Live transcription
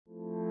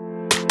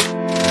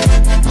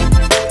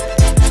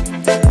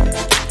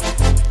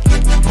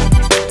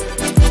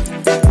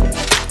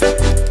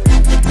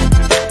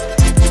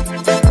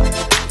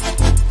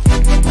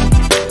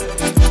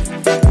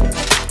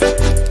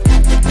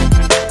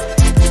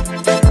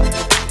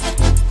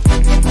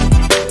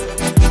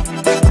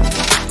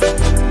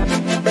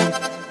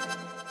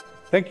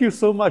Thank you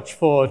so much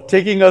for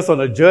taking us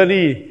on a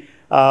journey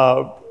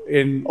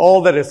in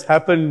all that has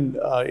happened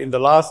in the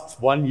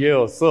last 1 year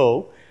or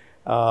so.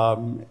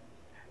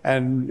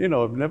 And, you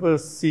know, I've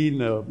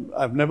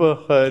never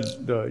heard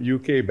the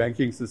UK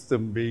banking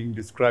system being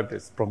described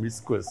as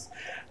promiscuous,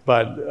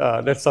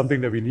 but that's something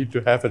that we need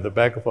to have at the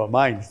back of our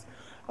minds.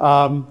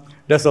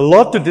 There's a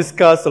lot to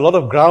discuss, a lot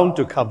of ground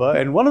to cover,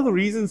 and one of the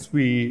reasons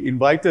we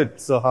invited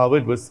Sir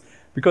Howard was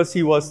because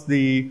he was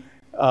the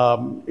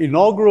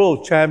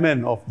inaugural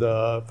chairman of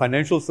the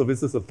Financial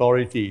Services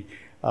Authority,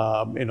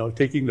 you know,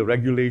 taking the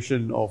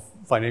regulation of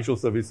financial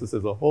services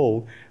as a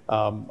whole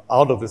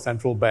out of the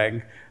central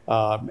bank.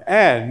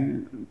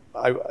 And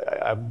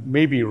I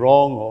may be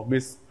wrong or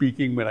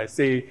misspeaking when I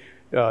say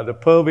the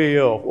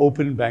purveyor of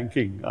open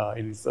banking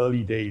in its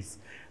early days.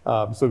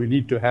 So we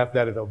need to have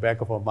that at the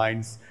back of our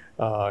minds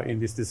in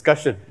this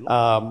discussion.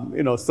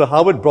 You know, Sir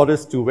Howard brought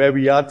us to where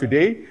we are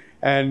today,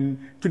 and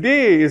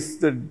today is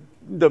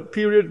the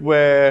period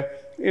where,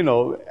 you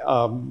know,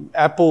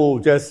 Apple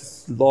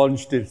just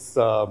launched its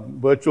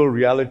virtual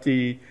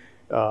reality,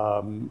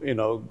 you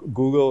know,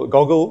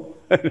 goggle.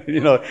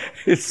 You know,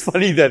 it's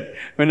funny that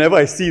whenever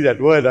I see that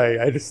word,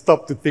 I just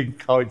stop to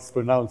think how it's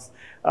pronounced.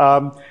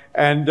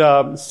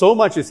 And so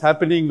much is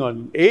happening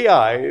on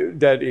AI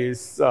that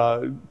is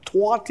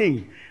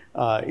thwarting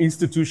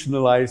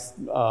institutionalized,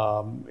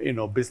 you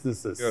know,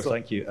 businesses. Sure,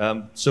 thank you.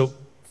 So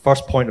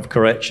first point of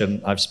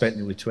correction, I've spent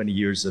nearly 20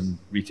 years in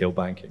retail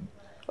banking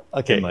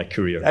in my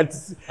career.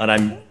 And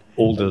I'm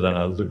older than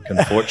I look,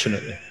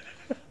 unfortunately.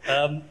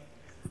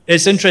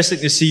 It's interesting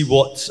to see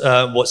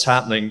what's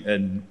happening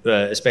in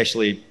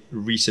especially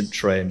recent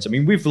trends. I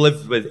mean, we've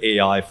lived with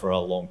AI for a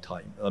long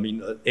time. I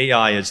mean,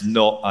 AI is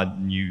not a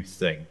new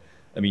thing.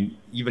 I mean,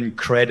 even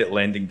credit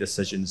lending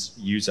decisions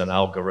use an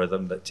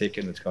algorithm that take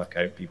into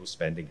account people's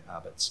spending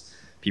habits.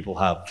 People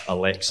have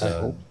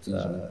Alexa,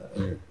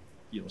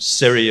 you know,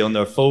 Siri on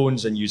their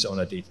phones and use it on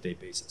a day-to-day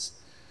basis.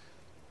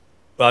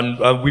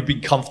 And we've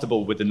been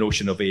comfortable with the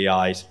notion of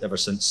AI ever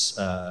since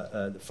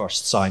the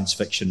first science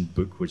fiction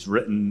book was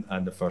written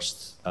and the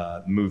first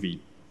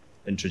movie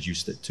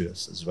introduced it to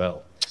us as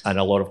well. And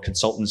a lot of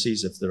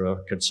consultancies, if there are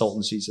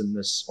consultancies in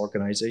this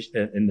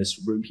organization, in this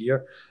room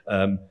here,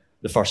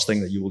 the first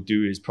thing that you will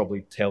do is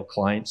probably tell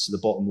clients the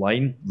bottom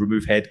line,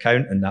 remove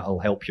headcount, and that'll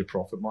help your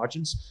profit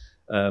margins.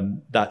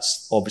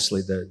 That's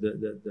obviously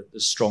the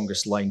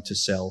strongest line to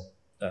sell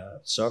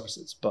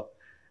services, but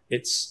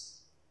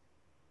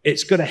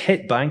it's going to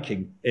hit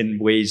banking in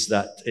ways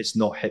that it's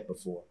not hit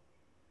before.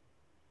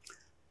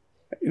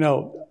 You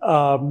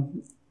know,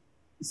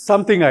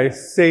 something I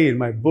say in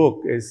my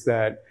book is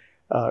that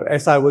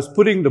as I was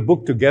putting the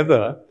book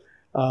together,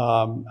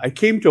 I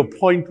came to a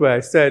point where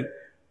I said,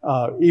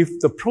 if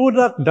the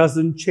product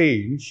doesn't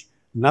change,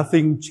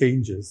 nothing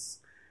changes.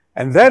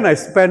 And then I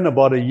spent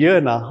about 1.5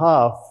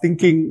 years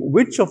thinking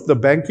which of the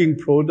banking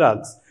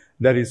products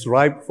that is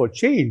ripe for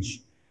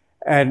change.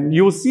 And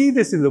you'll see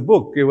this in the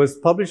book. It was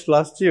published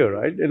last year,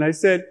 right? And I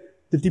said,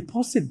 the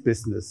deposit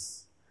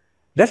business.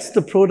 That's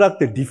the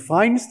product that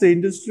defines the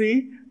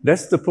industry.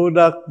 That's the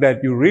product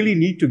that you really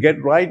need to get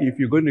right if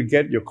you're going to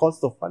get your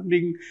cost of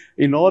funding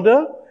in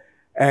order.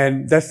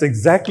 And that's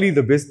exactly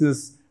the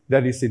business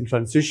that is in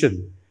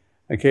transition.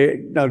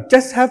 Okay, now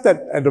just have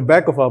that at the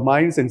back of our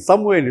minds, and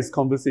somewhere in this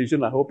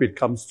conversation, I hope it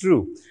comes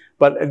through.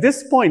 But at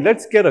this point,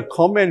 let's get a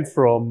comment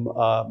from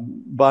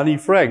Barney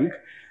Frank,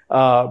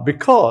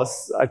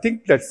 because I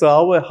think that Sir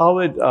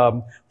Howard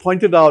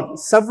pointed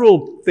out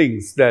several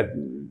things that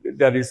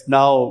is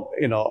now,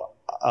 you know,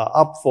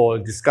 up for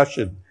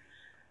discussion.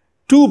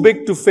 Too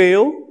big to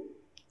fail,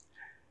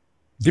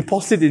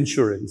 deposit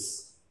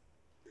insurance.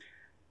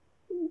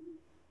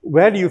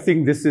 Where do you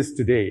think this is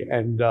today,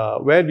 and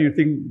where do you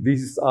think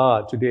these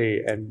are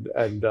today? And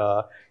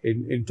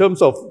in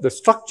terms of the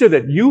structure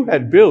that you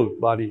had built,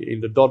 Barney,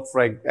 in the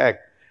Dodd-Frank Act,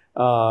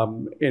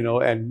 you know,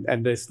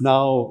 and is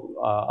now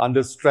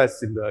under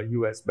stress in the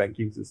U.S.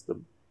 banking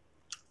system.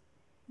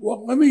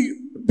 Well, let me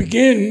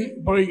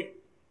begin by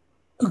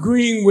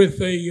agreeing with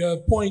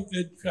a point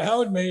that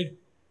Howard made,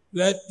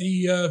 that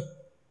the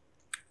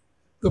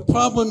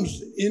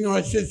problems in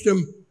our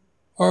system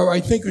are, I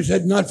think he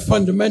said, not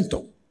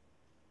fundamental.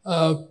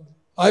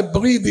 I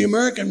believe the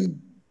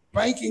American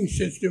banking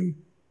system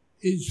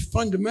is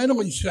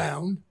fundamentally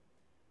sound,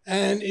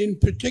 and in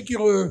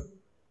particular,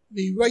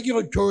 the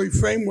regulatory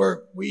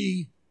framework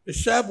we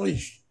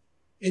established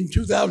in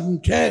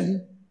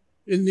 2010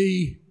 in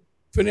the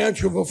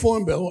Financial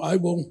Reform Bill. I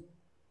will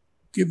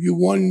give you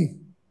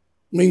one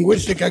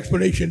linguistic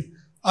explanation.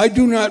 I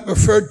do not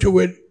refer to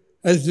it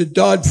as the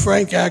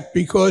Dodd-Frank Act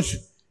because,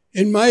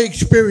 in my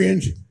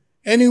experience,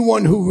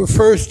 anyone who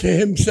refers to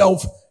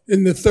himself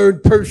in the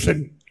third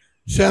person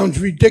sounds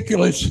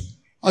ridiculous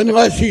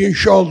unless he is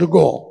Charles de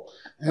Gaulle.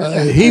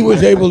 He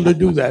was able to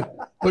do that,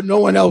 but no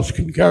one else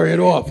can carry it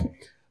off.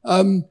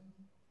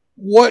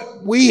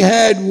 What we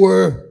had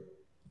were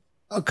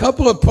a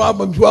couple of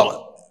problems.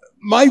 Well,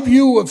 my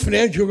view of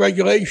financial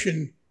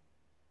regulation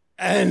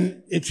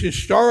and its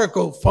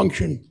historical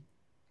function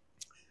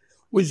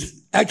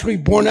was actually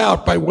borne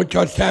out by what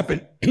just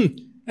happened. And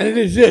it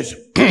is this.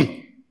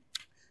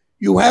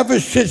 You have a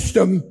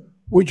system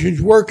which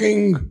is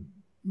working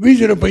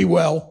reasonably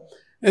well,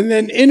 and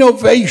then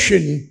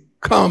innovation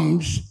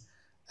comes,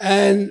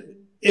 and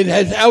it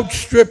has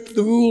outstripped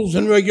the rules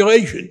and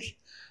regulations.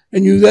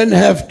 And you then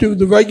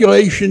the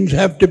regulations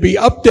have to be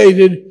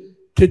updated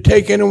to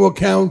take into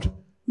account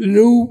the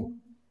new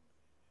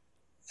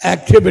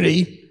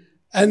activity,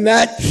 and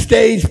that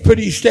stays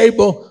pretty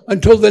stable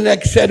until the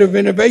next set of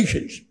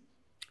innovations.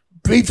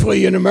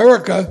 Briefly, in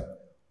America,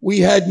 we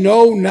had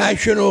no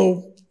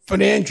national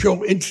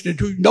financial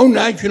institution, no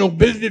national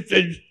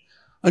businesses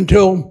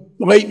until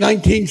the late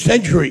 19th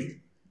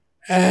century.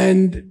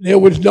 And there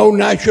was no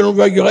national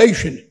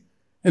regulation.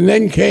 And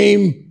then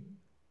came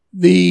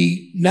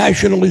the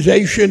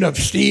nationalization of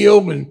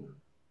steel and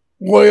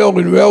oil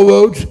and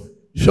railroads.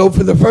 So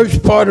for the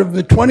first part of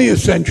the 20th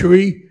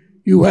century,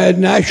 you had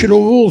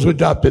national rules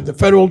adopted, the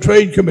Federal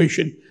Trade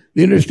Commission,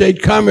 the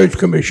Interstate Commerce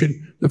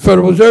Commission, the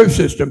Federal Reserve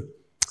System.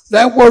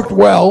 That worked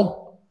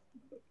well,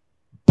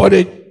 but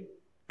it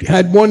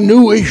had one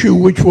new issue,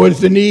 which was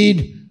the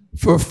need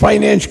for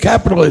finance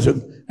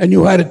capitalism, and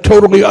you had a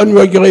totally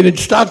unregulated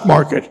stock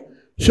market.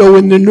 So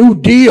in the New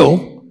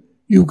Deal,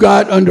 you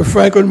got, under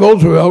Franklin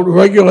Roosevelt,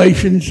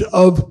 regulations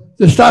of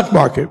the stock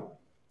market.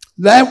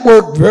 That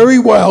worked very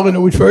well, and it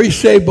was very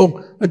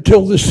stable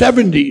until the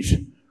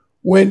 70s,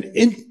 when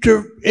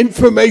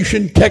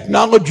information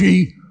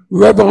technology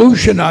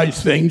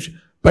revolutionized things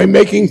by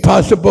making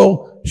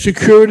possible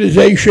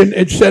securitization,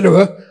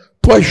 etc.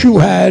 Plus you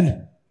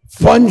had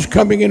funds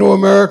coming into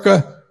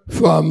America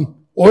from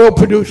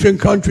oil-producing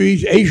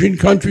countries, Asian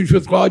countries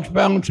with large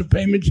balance of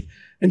payments.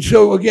 And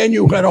so, again,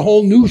 you had a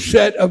whole new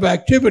set of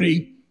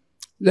activity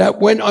that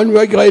went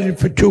unregulated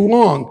for too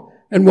long.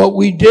 And what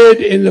we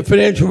did in the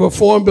Financial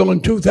Reform Bill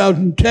in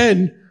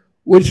 2010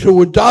 was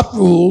to adopt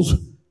rules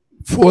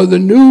for the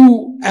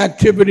new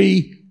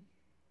activity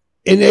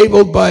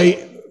enabled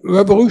by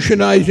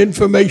revolutionized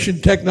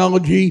information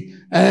technology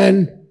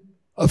and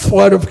a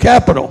flood of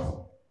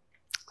capital.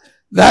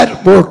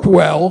 That worked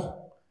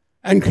well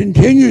and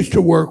continues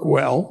to work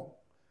well.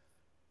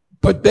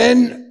 But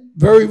then,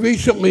 very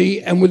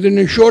recently, and within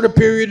a shorter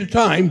period of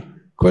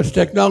time, because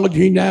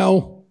technology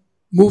now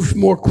moves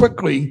more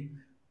quickly,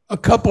 a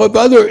couple of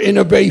other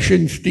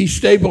innovations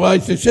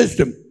destabilized the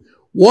system.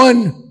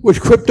 One was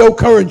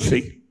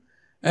cryptocurrency.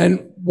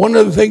 And one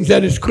of the things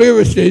that is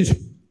clearest is,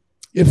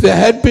 if there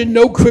had been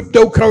no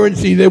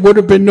cryptocurrency, there would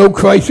have been no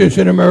crisis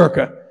in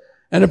America.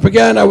 And it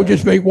began, I would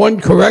just make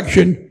one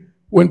correction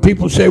when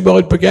people say, well,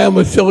 it began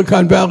with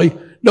Silicon Valley.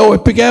 No,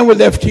 it began with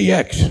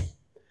FTX.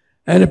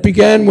 And it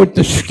began with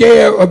the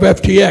scare of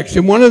FTX.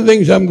 And one of the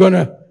things I'm going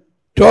to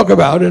talk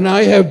about, and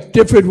I have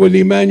differed with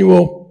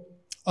Emmanuel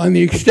on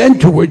the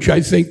extent to which I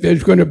think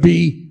there's going to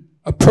be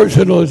a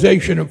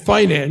personalization of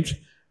finance.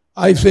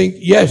 I think,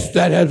 yes,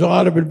 that has a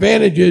lot of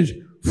advantages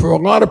for a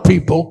lot of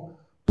people,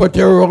 but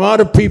there are a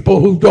lot of people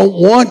who don't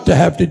want to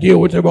have to deal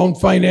with their own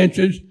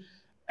finances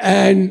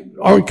and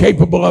aren't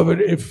capable of it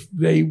if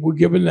they were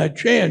given that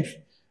chance.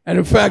 And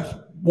in fact,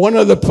 one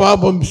of the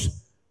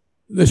problems,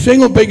 the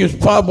single biggest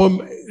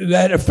problem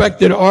that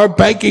affected our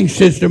banking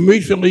system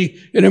recently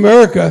in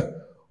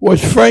America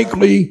was,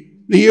 frankly,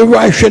 the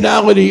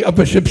irrationality of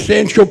a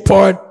substantial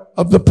part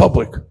of the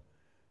public.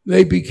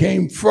 They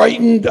became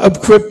frightened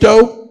of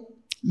crypto.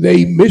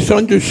 They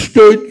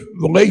misunderstood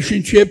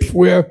relationships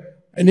where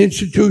an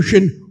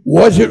institution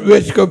was at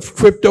risk of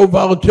crypto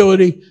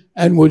volatility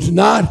and was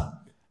not.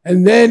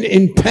 And then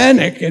in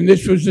panic, and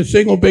this was the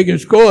single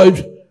biggest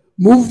cause,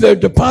 moved their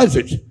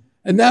deposits.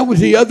 And that was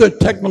the other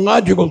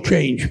technological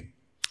change.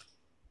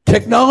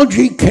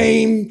 Technology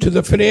came to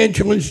the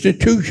financial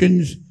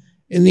institutions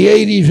in the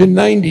 80s and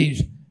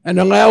 90s and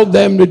allowed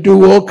them to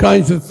do all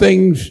kinds of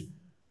things,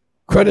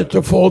 credit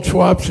default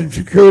swaps and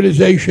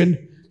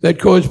securitization, that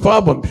caused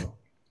problems.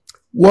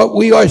 What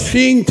we are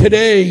seeing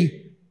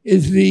today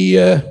is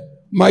the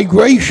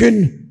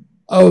migration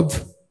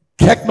of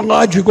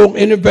technological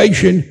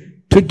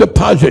innovation to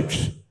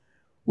deposits.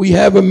 We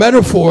have a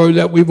metaphor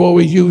that we've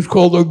always used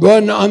called a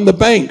run on the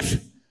banks.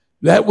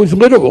 That was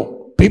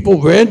literal.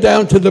 People ran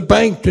down to the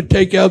bank to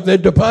take out their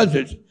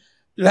deposits.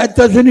 That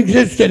doesn't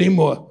exist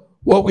anymore.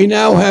 What we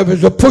now have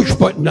is a push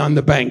button on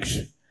the banks.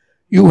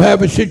 You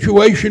have a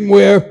situation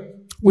where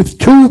with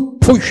 2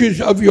 pushes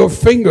of your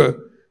finger,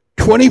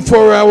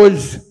 24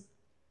 hours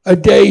a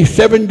day,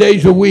 7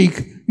 days a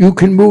week, you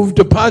can move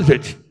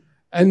deposits.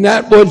 And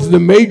that was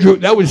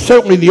that was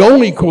certainly the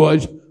only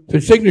cause for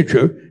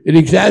signature. It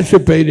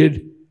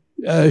exacerbated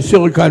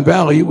Silicon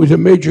Valley. It was a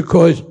major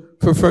cause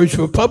for First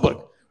Republic.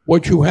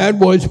 What you had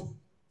was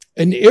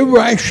an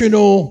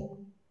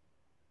irrational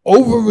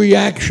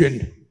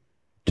overreaction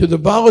to the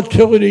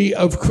volatility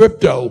of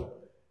crypto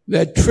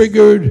that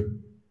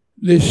triggered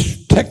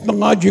this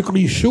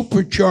technologically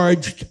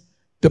supercharged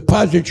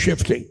deposit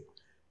shifting.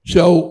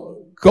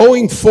 So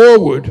going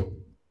forward,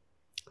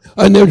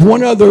 and there's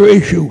one other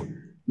issue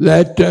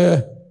that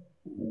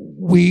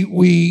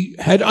we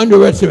had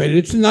underestimated.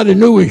 It's not a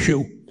new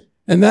issue,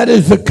 and that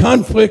is the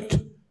conflict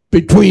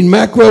between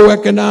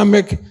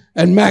macroeconomic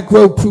and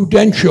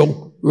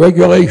macroprudential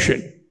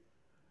regulation.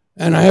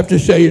 And I have to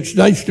say, it's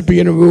nice to be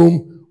in a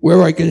room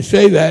where I can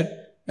say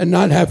that and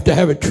not have to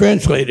have it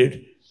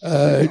translated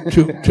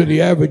to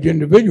the average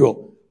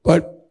individual.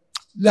 But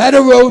that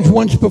arose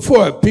once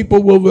before.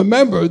 People will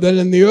remember that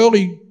in the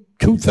early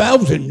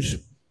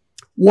 2000s,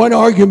 one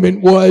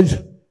argument was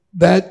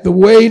that the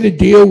way to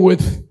deal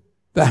with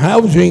the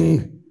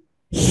housing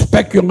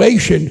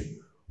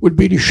speculation would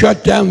be to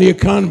shut down the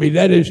economy.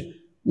 That is,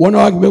 one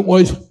argument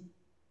was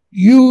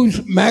use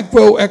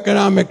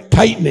macroeconomic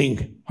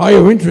tightening,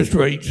 higher interest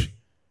rates,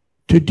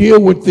 to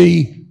deal with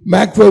the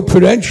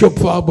macroprudential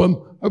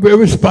problem of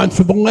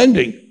irresponsible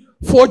lending.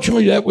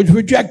 Fortunately, that was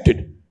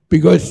rejected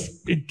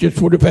because it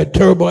just would have had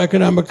terrible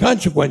economic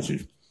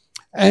consequences.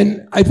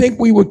 And I think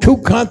we were too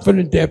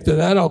confident after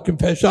that, I'll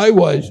confess I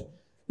was,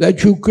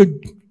 that you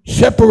could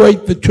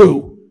separate the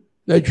two,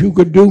 that you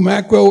could do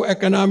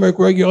macroeconomic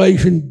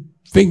regulation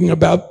thinking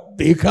about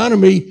the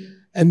economy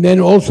and then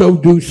also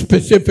do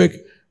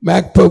specific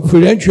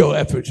macroprudential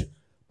efforts.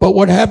 But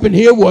what happened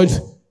here was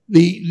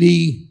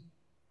the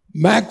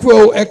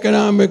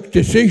macroeconomic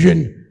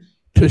decision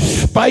to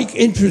spike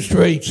interest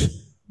rates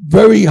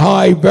very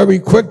high, very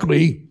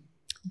quickly,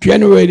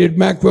 generated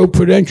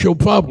macroprudential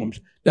problems.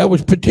 That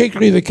was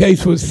particularly the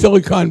case with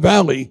Silicon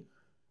Valley.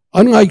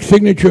 Unlike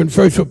Signature and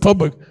First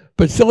Republic,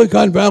 but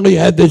Silicon Valley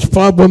had this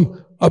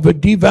problem of a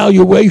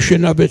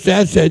devaluation of its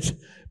assets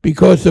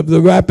because of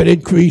the rapid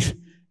increase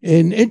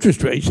in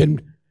interest rates.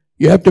 And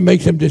you have to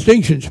make some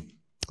distinctions.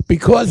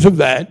 Because of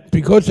that,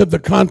 because of the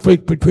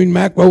conflict between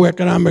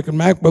macroeconomic and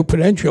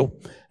macroprudential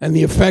and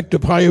the effect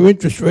of higher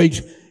interest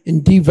rates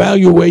in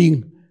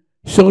devaluing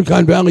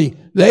Silicon Valley,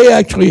 they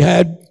actually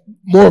had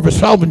more of a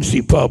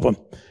solvency problem.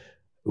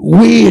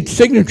 We at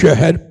Signature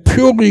had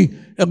purely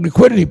a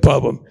liquidity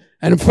problem.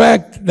 And in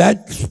fact,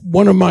 that's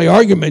one of my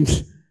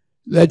arguments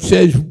that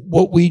says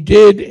what we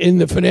did in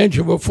the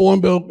financial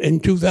reform bill in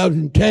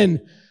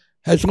 2010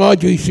 has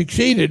largely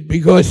succeeded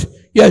because,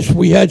 yes,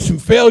 we had some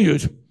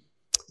failures,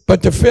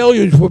 but the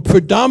failures were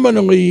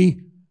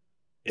predominantly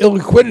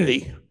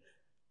illiquidity.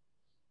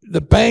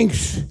 The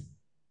banks,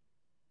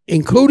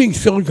 including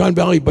Silicon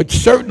Valley, but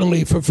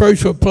certainly for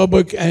First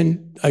Republic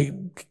and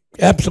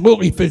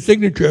absolutely for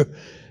Signature,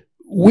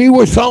 we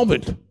were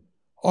solvent.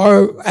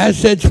 Our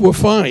assets were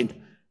fine.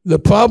 The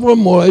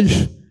problem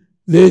was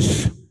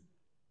this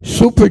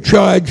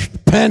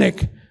supercharged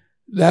panic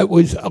that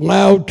was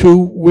allowed to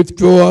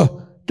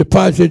withdraw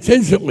deposits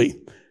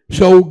instantly.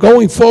 So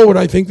going forward,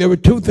 I think there are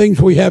two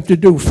things we have to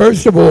do.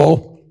 First of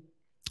all,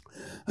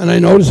 and I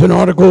noticed an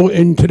article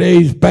in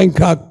today's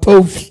Bangkok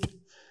Post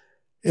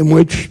in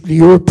which the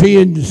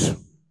Europeans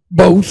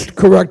boast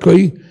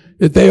correctly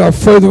that they are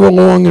further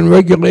along in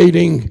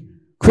regulating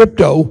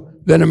crypto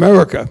than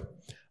America.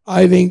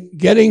 I think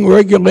getting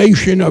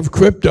regulation of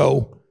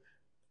crypto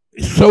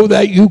so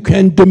that you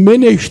can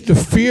diminish the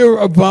fear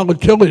of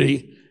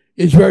volatility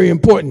is very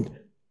important.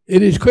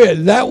 It is clear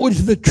that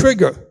was the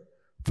trigger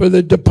for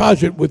the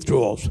deposit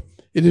withdrawals.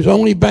 It is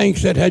only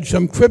banks that had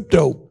some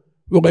crypto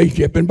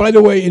relationship. And by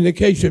the way, in the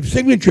case of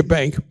Signature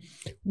Bank,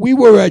 we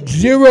were at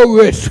zero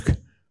risk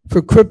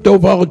for crypto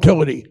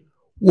volatility.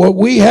 What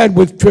we had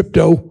with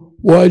crypto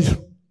was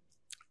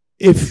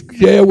if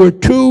there were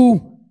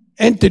two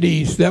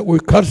entities that were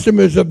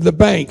customers of the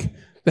bank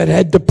that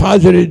had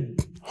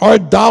deposited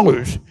hard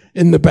dollars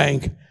in the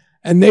bank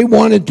and they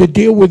wanted to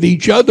deal with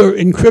each other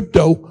in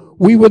crypto,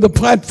 we were the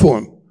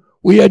platform.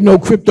 We had no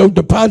crypto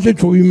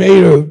deposits, we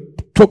made or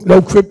took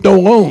no crypto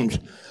loans.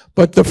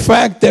 But the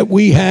fact that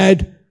we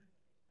had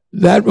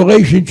that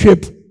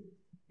relationship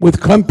with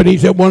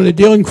companies that wanted to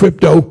deal in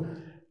crypto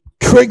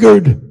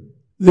triggered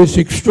this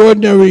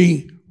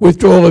extraordinary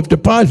withdrawal of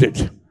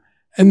deposits.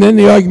 And then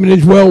the argument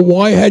is, well,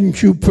 why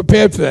hadn't you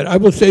prepared for that? I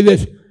will say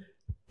this,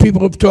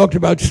 people have talked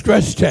about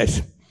stress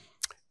tests.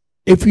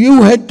 If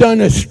you had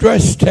done a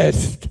stress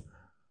test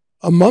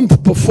a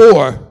month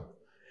before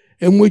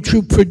in which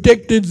you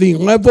predicted the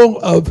level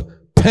of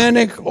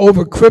panic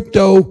over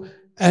crypto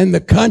and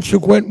the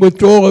consequent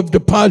withdrawal of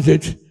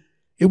deposits,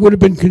 it would have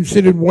been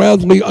considered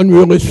wildly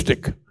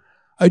unrealistic.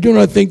 I do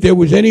not think there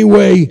was any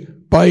way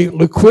by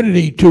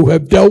liquidity to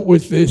have dealt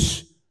with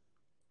this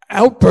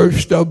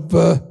outburst of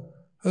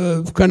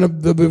kind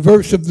of the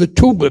reverse of the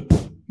tulip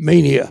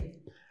mania.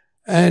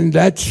 And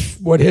that's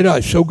what hit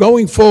us. So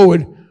going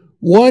forward,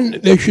 one,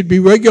 there should be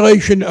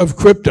regulation of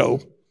crypto.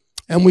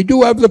 And we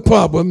do have the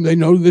problem, they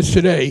know this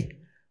today,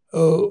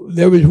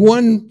 there is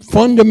one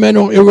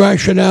fundamental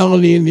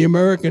irrationality in the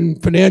American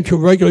financial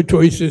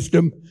regulatory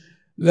system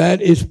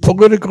that is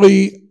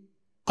politically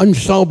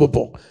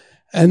unsolvable.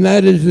 And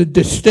that is the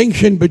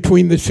distinction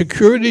between the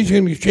Securities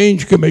and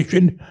Exchange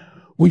Commission,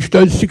 which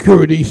does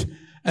securities,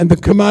 and the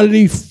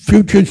Commodity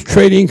Futures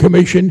Trading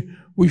Commission,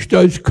 which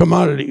does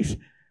commodities.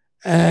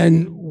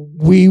 And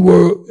we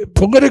were,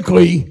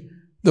 politically,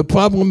 the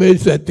problem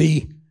is that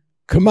the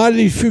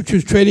Commodities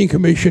Futures Trading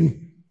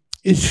Commission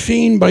is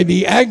seen by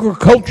the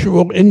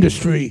agricultural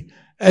industry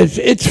as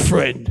its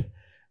friend.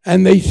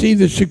 And they see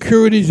the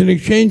Securities and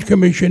Exchange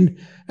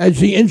Commission as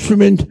the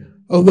instrument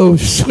of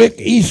those slick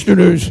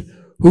Easterners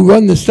who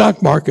run the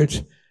stock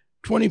markets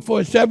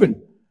 24/7.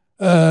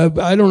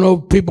 I don't know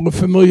if people are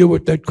familiar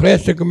with that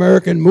classic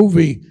American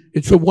movie,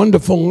 It's a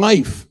Wonderful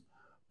Life,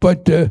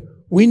 but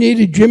we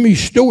needed Jimmy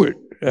Stewart,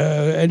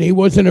 and he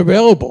wasn't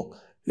available.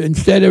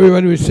 Instead,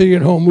 everybody was sitting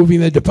at home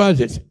moving their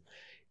deposits.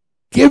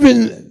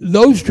 Given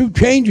those two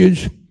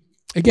changes,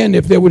 again,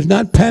 if there was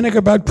not panic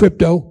about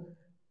crypto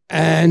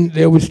and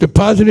there was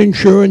deposit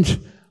insurance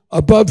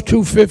above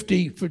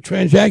 250 for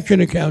transaction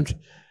accounts,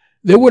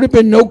 there would have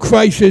been no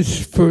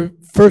crisis for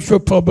First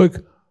Republic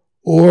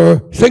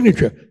or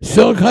Signature.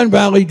 Silicon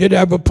Valley did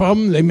have a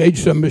problem. They made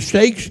some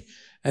mistakes,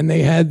 and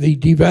they had the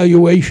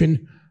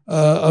devaluation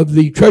of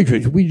the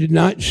treasuries. We did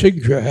not,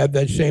 Signature, have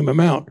that same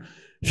amount.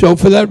 So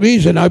for that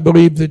reason, I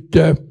believe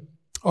that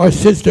our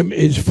system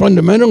is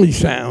fundamentally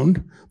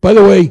sound. By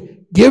the way,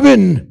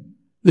 given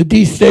the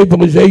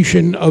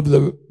destabilization of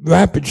the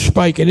rapid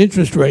spike in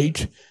interest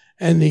rates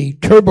and the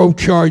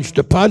turbocharged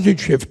deposit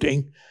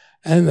shifting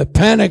and the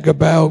panic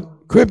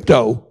about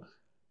crypto,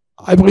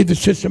 I believe the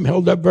system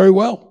held up very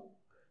well.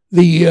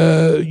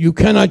 You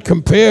cannot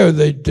compare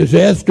the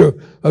disaster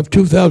of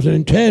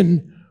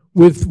 2010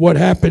 with what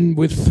happened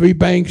with 3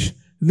 banks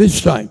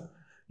this time.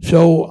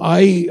 So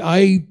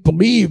I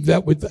believe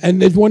that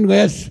and there's one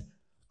last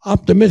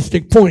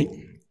optimistic point.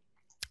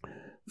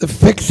 The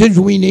fixes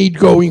we need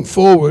going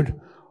forward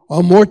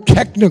are more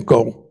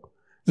technical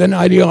than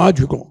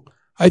ideological.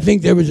 I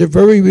think there is a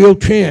very real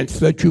chance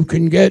that you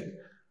can get,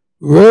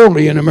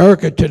 rarely in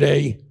America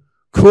today,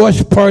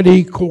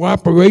 cross-party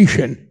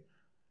cooperation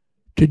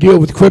to deal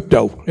with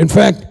crypto. In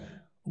fact,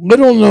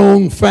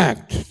 little-known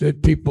fact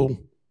that people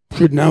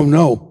should now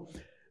know,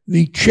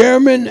 the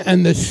chairman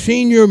and the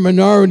senior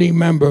minority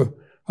member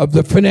of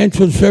the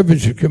Financial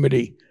Services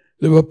Committee,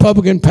 the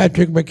Republican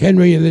Patrick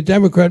McHenry and the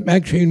Democrat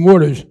Maxine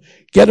Waters,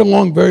 get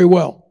along very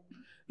well.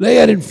 They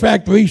had, in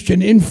fact, reached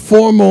an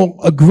informal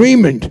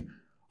agreement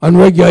on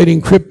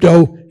regulating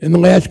crypto in the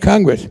last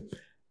Congress.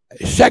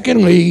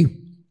 Secondly,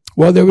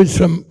 while there was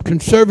some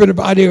conservative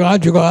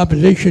ideological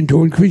opposition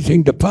to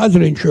increasing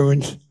deposit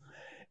insurance,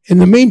 in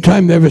the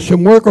meantime, there are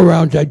some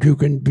workarounds that you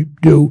can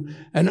do,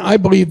 and I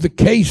believe the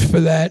case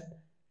for that,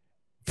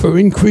 for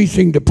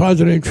increasing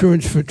deposit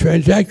insurance for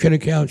transaction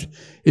accounts,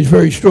 is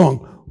very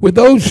strong. With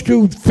those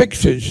two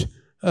fixes,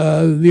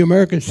 the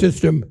American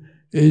system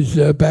is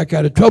back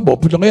out of trouble.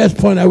 But the last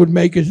point I would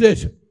make is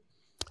this,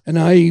 and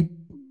I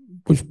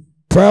was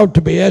proud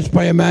to be asked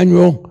by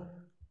Emmanuel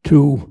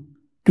to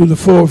do the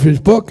floor of his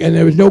book, and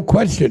there was no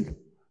question.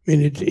 I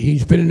mean,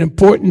 he's been an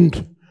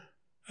important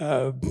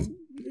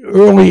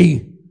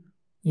early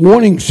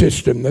warning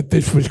system that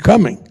this was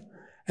coming,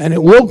 and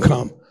it will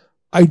come.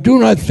 I do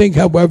not think,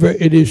 however,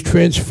 it is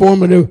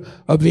transformative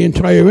of the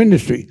entire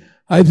industry.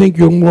 I think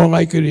you're more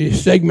likely to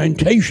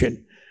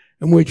segmentation,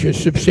 in which a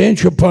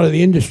substantial part of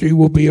the industry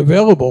will be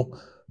available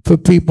for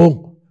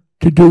people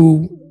to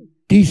do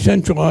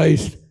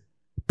decentralized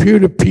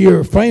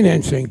peer-to-peer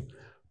financing,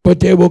 but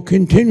there will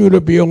continue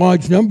to be a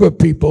large number of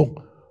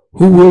people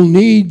who will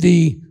need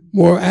the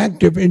more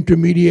active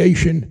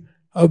intermediation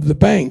of the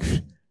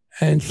banks.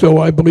 And so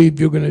I believe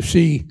you're going to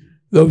see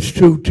those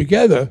two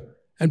together.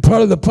 And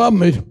part of the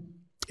problem is,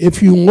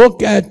 if you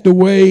look at the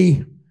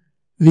way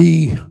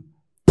the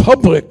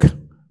public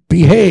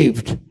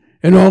behaved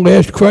in our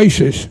last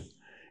crisis,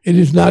 it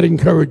is not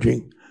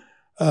encouraging.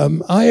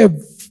 I have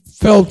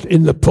felt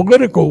in the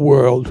political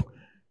world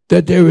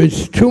that there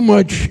is too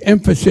much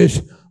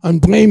emphasis on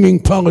blaming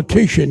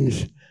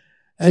politicians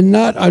and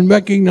not on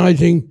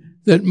recognizing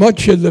that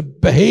much of the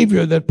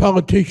behavior that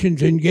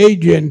politicians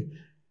engage in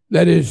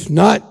that is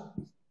not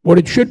what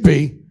it should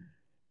be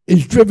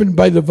is driven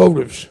by the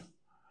voters.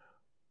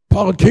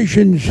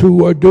 Politicians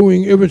who are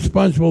doing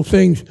irresponsible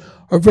things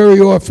are very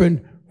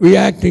often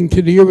reacting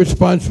to the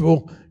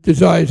irresponsible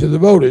desires of the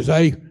voters.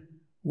 I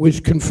was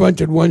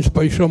confronted once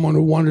by someone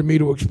who wanted me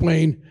to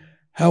explain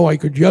how I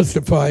could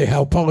justify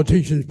how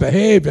politicians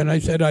behave, and I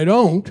said, I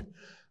don't.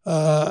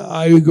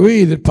 I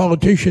agree that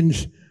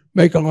politicians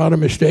make a lot of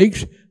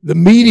mistakes. The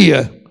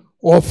media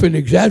often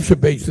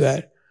exacerbates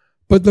that,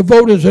 but the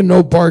voters are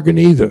no bargain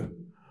either.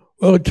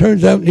 Well, it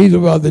turns out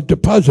neither are the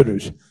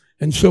depositors.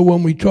 And so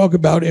when we talk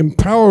about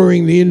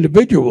empowering the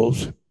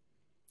individuals,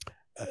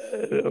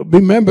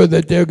 remember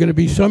that there are going to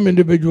be some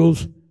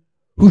individuals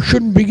who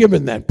shouldn't be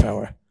given that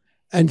power.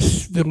 And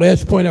the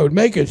last point I would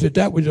make is that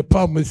that was a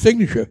problem with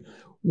Signature.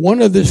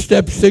 One of the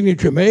steps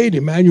Signature made,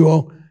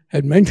 Emmanuel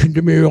had mentioned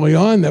to me early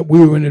on that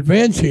we were in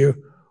advance here,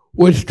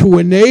 was to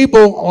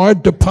enable our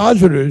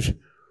depositors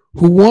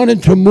who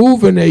wanted to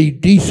move in a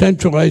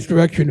decentralized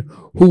direction,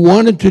 who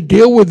wanted to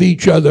deal with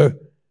each other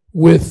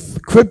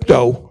with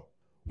crypto.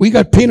 We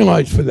got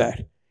penalized for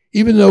that,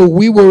 even though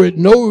we were at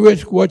no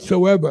risk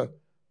whatsoever.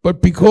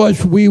 But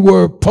because we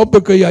were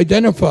publicly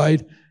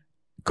identified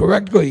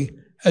correctly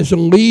as a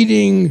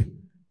leading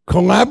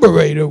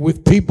collaborator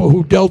with people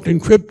who dealt in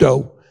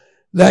crypto,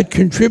 that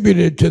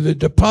contributed to the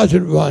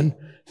deposit run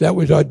that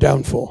was our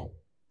downfall.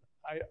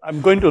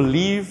 I'm going to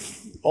leave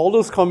all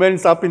those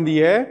comments up in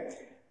the air.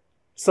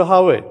 Sir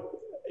Howard,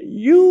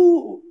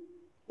 you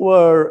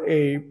were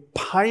a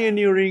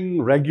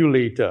pioneering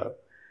regulator,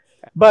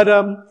 but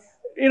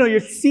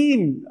you've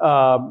seen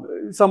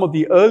some of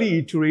the early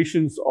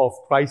iterations of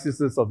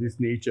crises of this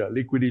nature,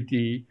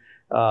 liquidity,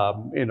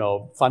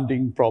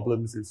 funding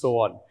problems, and so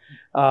on.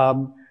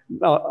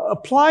 Now,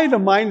 apply the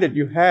mind that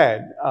you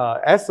had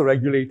as a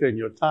regulator in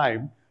your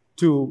time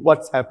to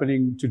what's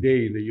happening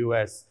today in the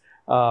US.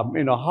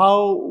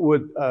 How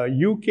would a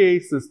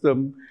UK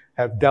system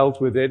have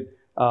dealt with it?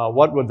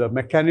 What were the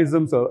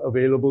mechanisms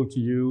available to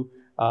you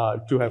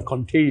to have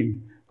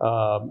contained,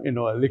 a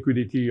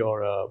liquidity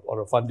or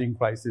a funding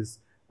crisis,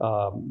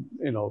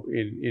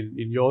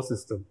 in your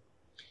system?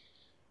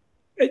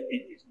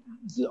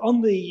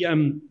 On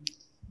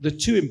the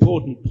two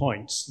important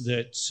points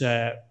that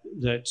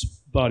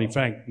Barney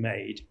Frank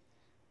made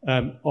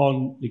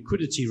on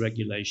liquidity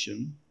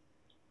regulation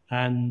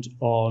and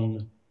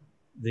on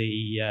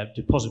the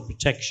deposit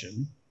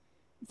protection,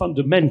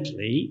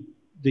 fundamentally,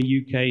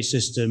 the UK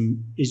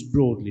system is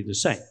broadly the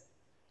same.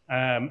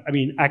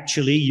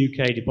 Actually,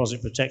 UK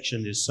deposit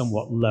protection is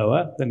somewhat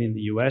lower than in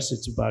the US.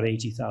 It's about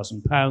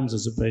 £80,000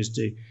 as opposed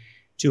to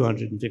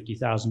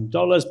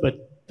 $250,000.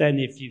 But then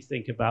if you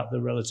think about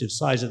the relative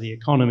size of the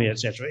economy,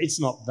 etc., it's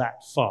not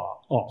that far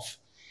off.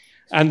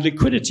 And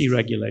liquidity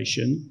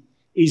regulation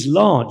is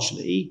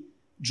largely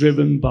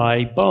driven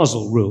by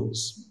Basel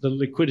rules. The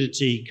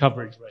liquidity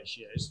coverage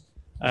ratios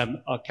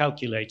are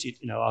calculated,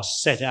 are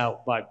set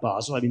out by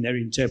Basel. They're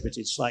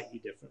interpreted slightly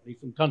differently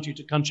from country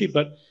to country,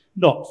 but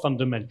not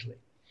fundamentally.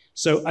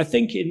 So I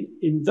think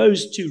in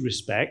those two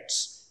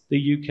respects, the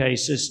UK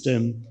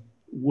system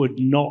would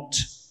not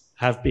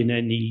have been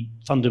any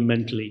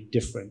fundamentally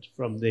different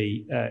from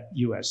the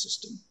US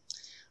system.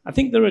 I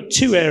think there are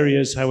two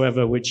areas,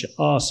 however, which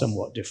are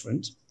somewhat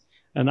different,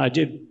 and I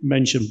did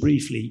mention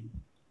briefly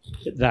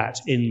that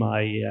in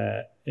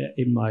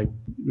my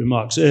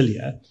remarks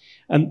earlier,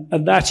 and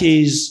that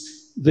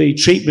is the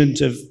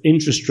treatment of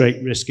interest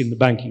rate risk in the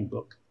banking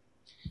book,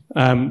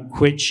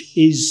 which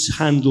is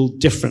handled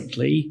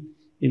differently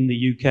in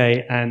the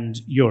UK and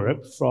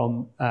Europe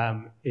from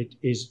it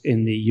is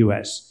in the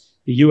US.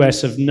 The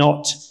US have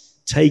not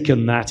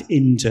taken that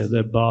into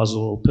the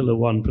Basel Pillar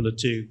 1, Pillar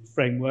 2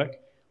 framework,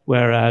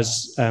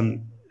 whereas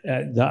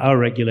our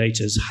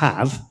regulators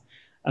have.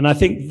 And I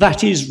think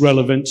that is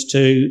relevant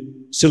to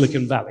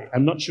Silicon Valley.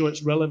 I'm not sure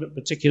it's relevant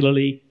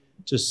particularly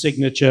to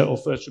Signature or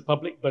First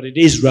Republic, but it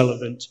is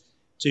relevant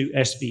to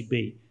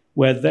SVB,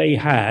 where they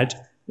had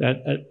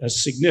a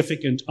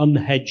significant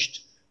unhedged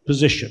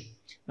position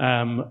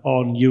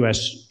on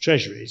US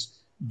treasuries.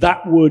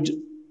 That would,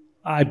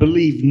 I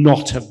believe,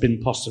 not have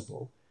been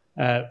possible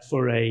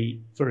for a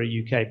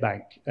UK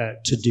bank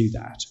to do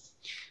that.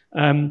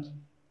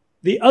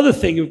 The other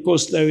thing, of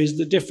course, though, is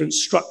the different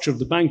structure of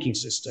the banking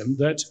system,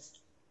 that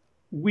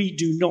we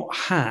do not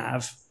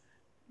have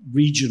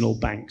regional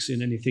banks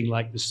in anything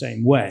like the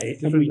same way,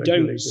 and we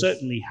don't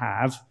certainly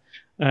have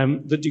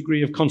the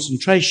degree of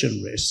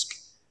concentration risk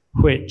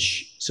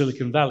which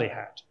Silicon Valley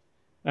had.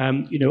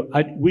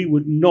 We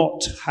would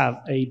not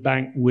have a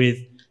bank with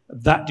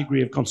that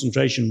degree of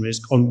concentration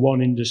risk on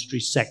one industry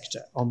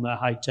sector, on the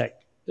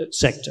high-tech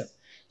sector.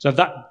 So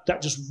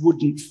that just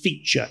wouldn't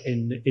feature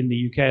in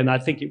the UK, and I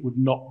think it would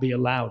not be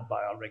allowed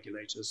by our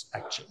regulators,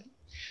 actually.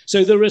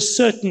 So there are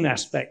certain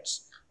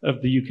aspects of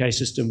the UK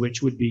system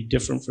which would be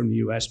different from the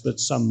US,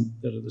 but some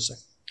that are the same.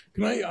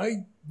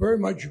 I very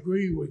much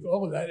agree with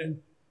all of that, and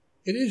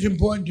it is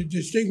important to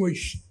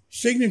distinguish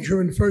Signature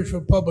and First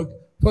Republic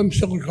from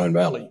Silicon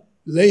Valley.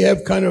 They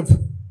have kind of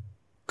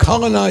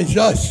colonized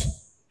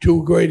us to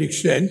a great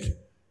extent.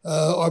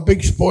 Our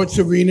big sports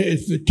arena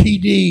is the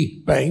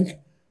TD Bank,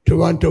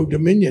 Toronto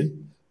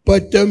Dominion,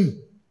 but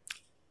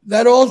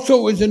that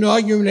also is an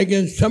argument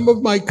against some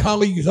of my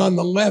colleagues on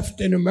the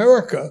left in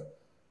America,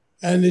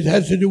 and it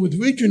has to do with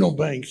regional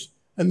banks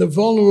and the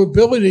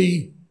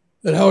vulnerability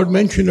that Howard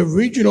mentioned of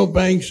regional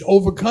banks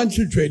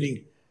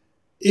over-concentrating.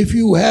 If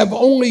you have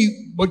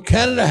only what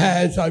Canada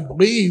has, I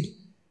believe,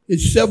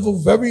 is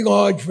several very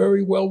large,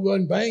 very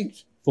well-run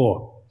banks.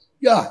 4.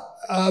 Yeah,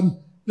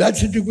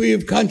 that's a degree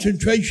of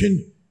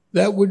concentration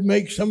that would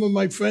make some of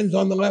my friends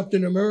on the left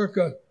in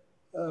America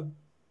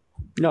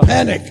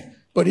panic.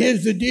 But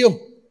here's the deal.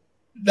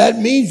 That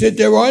means that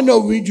there are no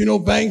regional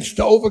banks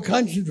to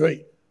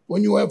over-concentrate.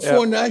 When you have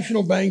 4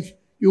 national banks,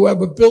 you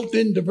have a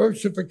built-in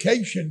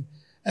diversification.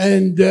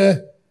 And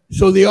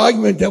so the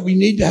argument that we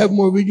need to have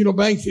more regional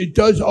banks, it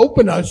does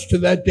open us to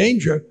that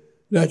danger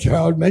that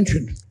Howard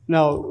mentioned.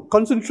 Now,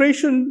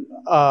 concentration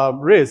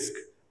risk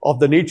of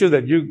the nature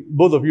that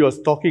both of you are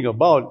talking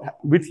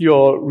about, with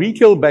your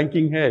retail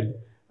banking head,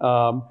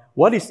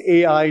 what is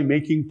AI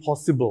making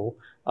possible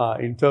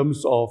in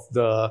terms of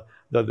the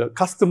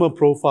customer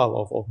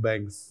profile of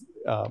banks,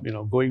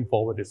 going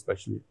forward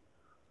especially?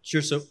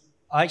 Sure. So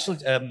I actually,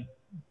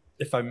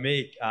 if I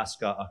may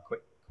ask a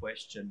quick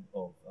question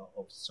of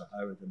Sir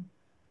Howard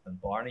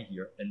and Barney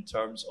here, in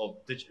terms of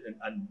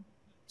and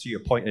to your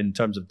point, in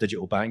terms of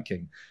digital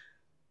banking,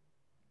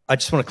 I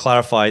just want to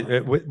clarify,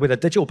 with a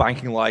digital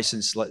banking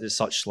license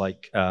such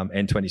like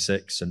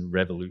N26 and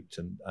Revolut,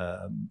 and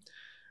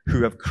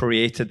who have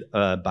created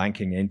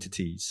banking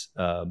entities,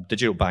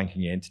 digital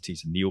banking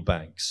entities and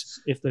neobanks.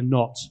 If they're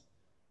not.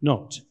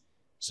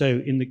 So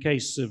in the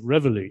case of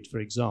Revolut, for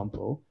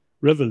example,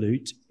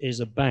 Revolut is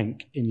a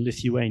bank in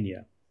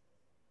Lithuania.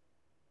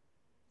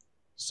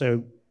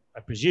 So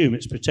I presume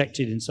it's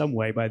protected in some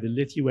way by the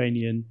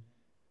Lithuanian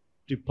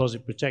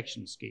Deposit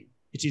Protection Scheme.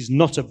 It is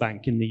not a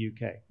bank in the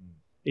UK.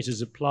 It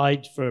has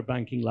applied for a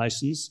banking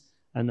license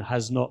and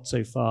has not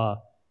so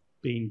far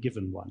been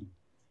given one.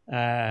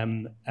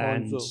 And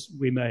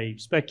we may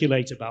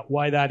speculate about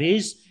why that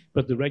is,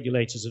 but the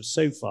regulators have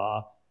so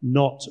far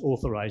not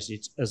authorized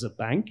it as a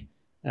bank.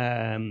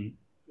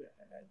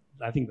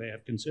 I think they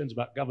have concerns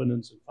about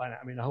governance and finance,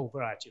 I mean, a whole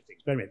variety of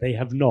things. But anyway, they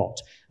have not.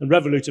 And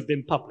Revolut have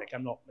been public.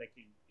 I'm not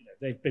making,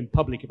 they've been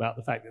public about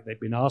the fact that they've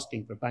been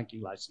asking for a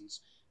banking license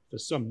for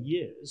some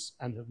years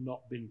and have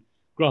not been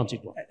granted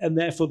one. And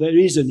therefore, there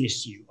is an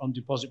issue on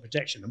deposit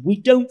protection. And we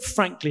don't,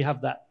 frankly,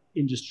 have that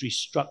industry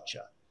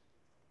structure.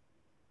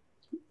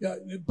 Yeah,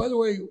 by the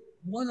way,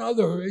 one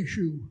other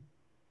issue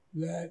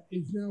that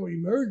is now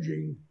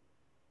emerging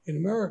in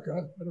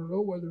America, I don't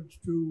know whether it's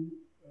true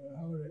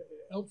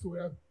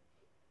elsewhere,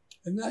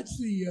 and that's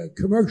the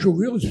commercial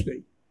real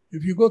estate.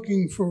 If you're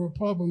looking for a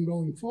problem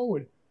going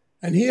forward,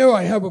 and here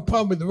I have a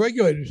problem with the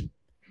regulators.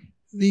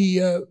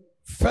 The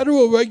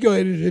federal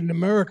regulators in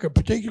America,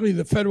 particularly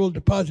the Federal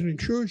Deposit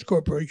Insurance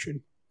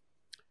Corporation,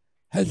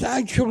 has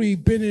actually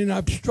been an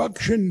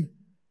obstruction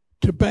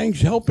to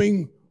banks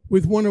helping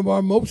with one of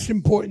our most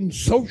important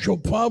social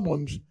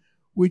problems,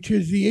 which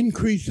is the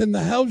increase in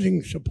the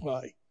housing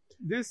supply.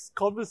 This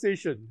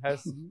conversation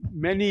has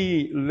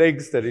many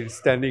legs that it's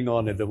standing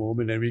on at the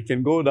moment, and we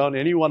can go down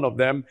any one of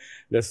them.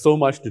 There's so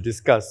much to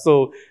discuss.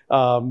 So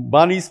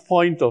Barney's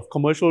point of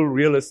commercial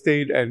real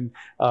estate and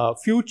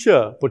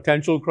future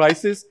potential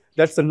crisis,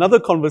 that's another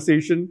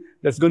conversation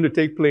that's going to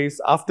take place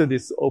after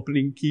this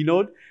opening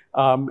keynote.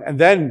 And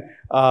then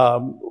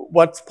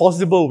what's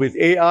possible with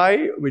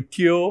AI, with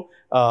Theo,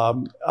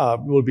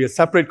 will be a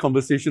separate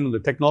conversation on the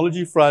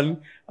technology front,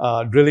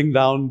 drilling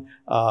down,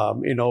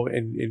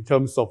 in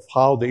terms of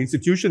how the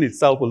institution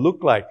itself will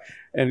look like.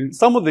 And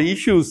some of the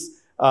issues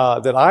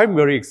that I'm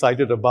very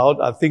excited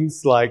about are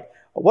things like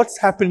what's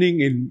happening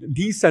in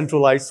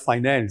decentralized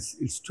finance.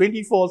 It's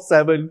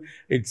 24/7.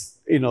 It's,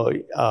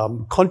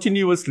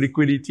 continuous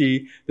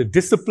liquidity. The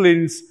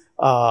disciplines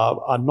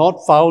are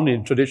not found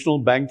in traditional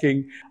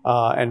banking,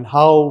 and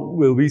how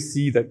will we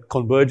see that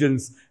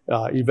convergence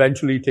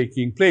eventually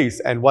taking place,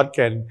 and what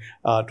can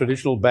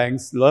traditional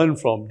banks learn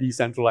from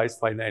decentralized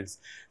finance?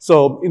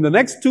 So in the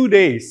next 2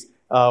 days,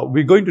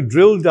 we're going to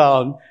drill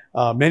down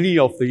many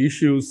of the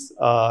issues,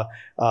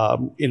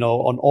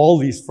 on all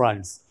these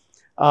fronts.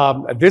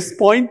 At this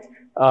point,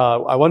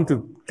 I want to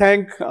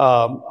thank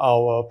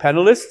our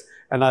panelists,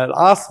 and I'll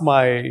ask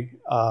my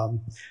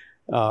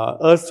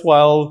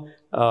erstwhile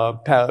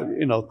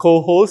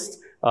co-host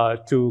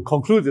to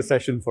conclude the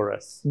session for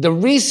us. The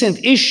recent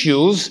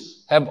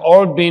issues have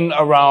all been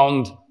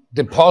around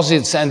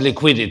deposits and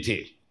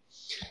liquidity.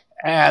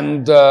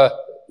 And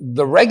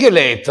the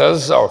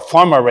regulators, or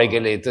former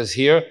regulators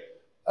here,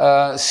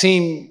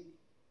 seem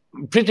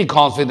pretty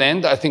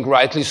confident, I think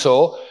rightly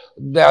so,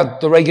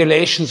 that the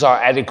regulations are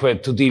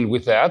adequate to deal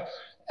with that.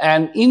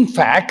 And in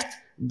fact,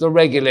 the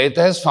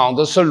regulator has found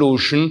a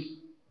solution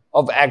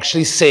of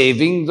actually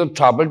saving the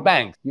troubled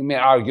banks. You may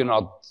argue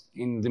not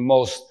in the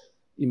most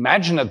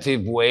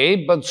imaginative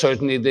way, but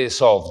certainly they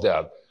solved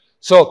that.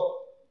 So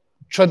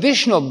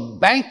traditional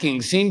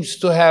banking seems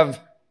to have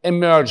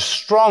emerged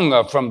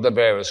stronger from the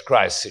various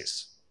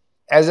crises.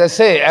 As I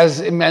say, as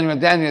Emmanuel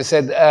Daniel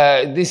said,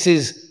 this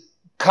is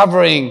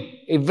covering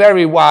a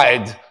very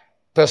wide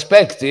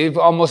perspective,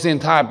 almost the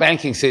entire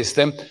banking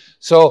system.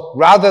 So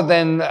rather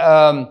than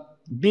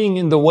being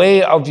in the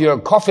way of your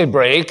coffee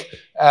break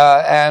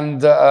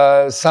and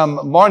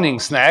some morning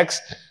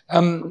snacks,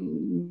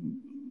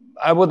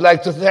 I would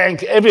like to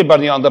thank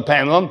everybody on the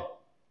panel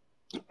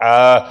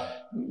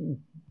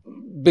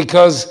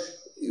because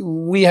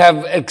we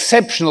have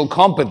exceptional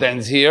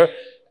competence here,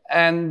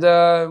 and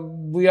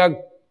we are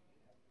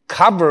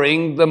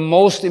covering the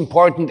most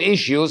important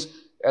issues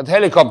at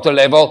helicopter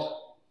level.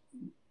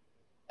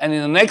 And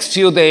in the next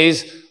few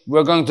days,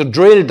 we're going to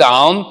drill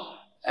down,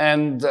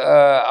 and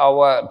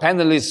our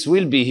panelists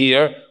will be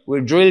here.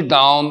 We'll drill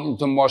down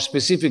into more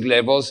specific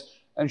levels,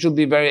 and should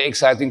be a very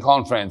exciting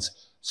conference.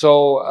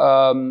 So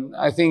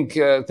I think,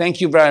 thank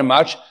you very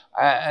much.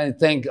 I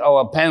thank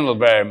our panel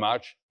very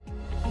much.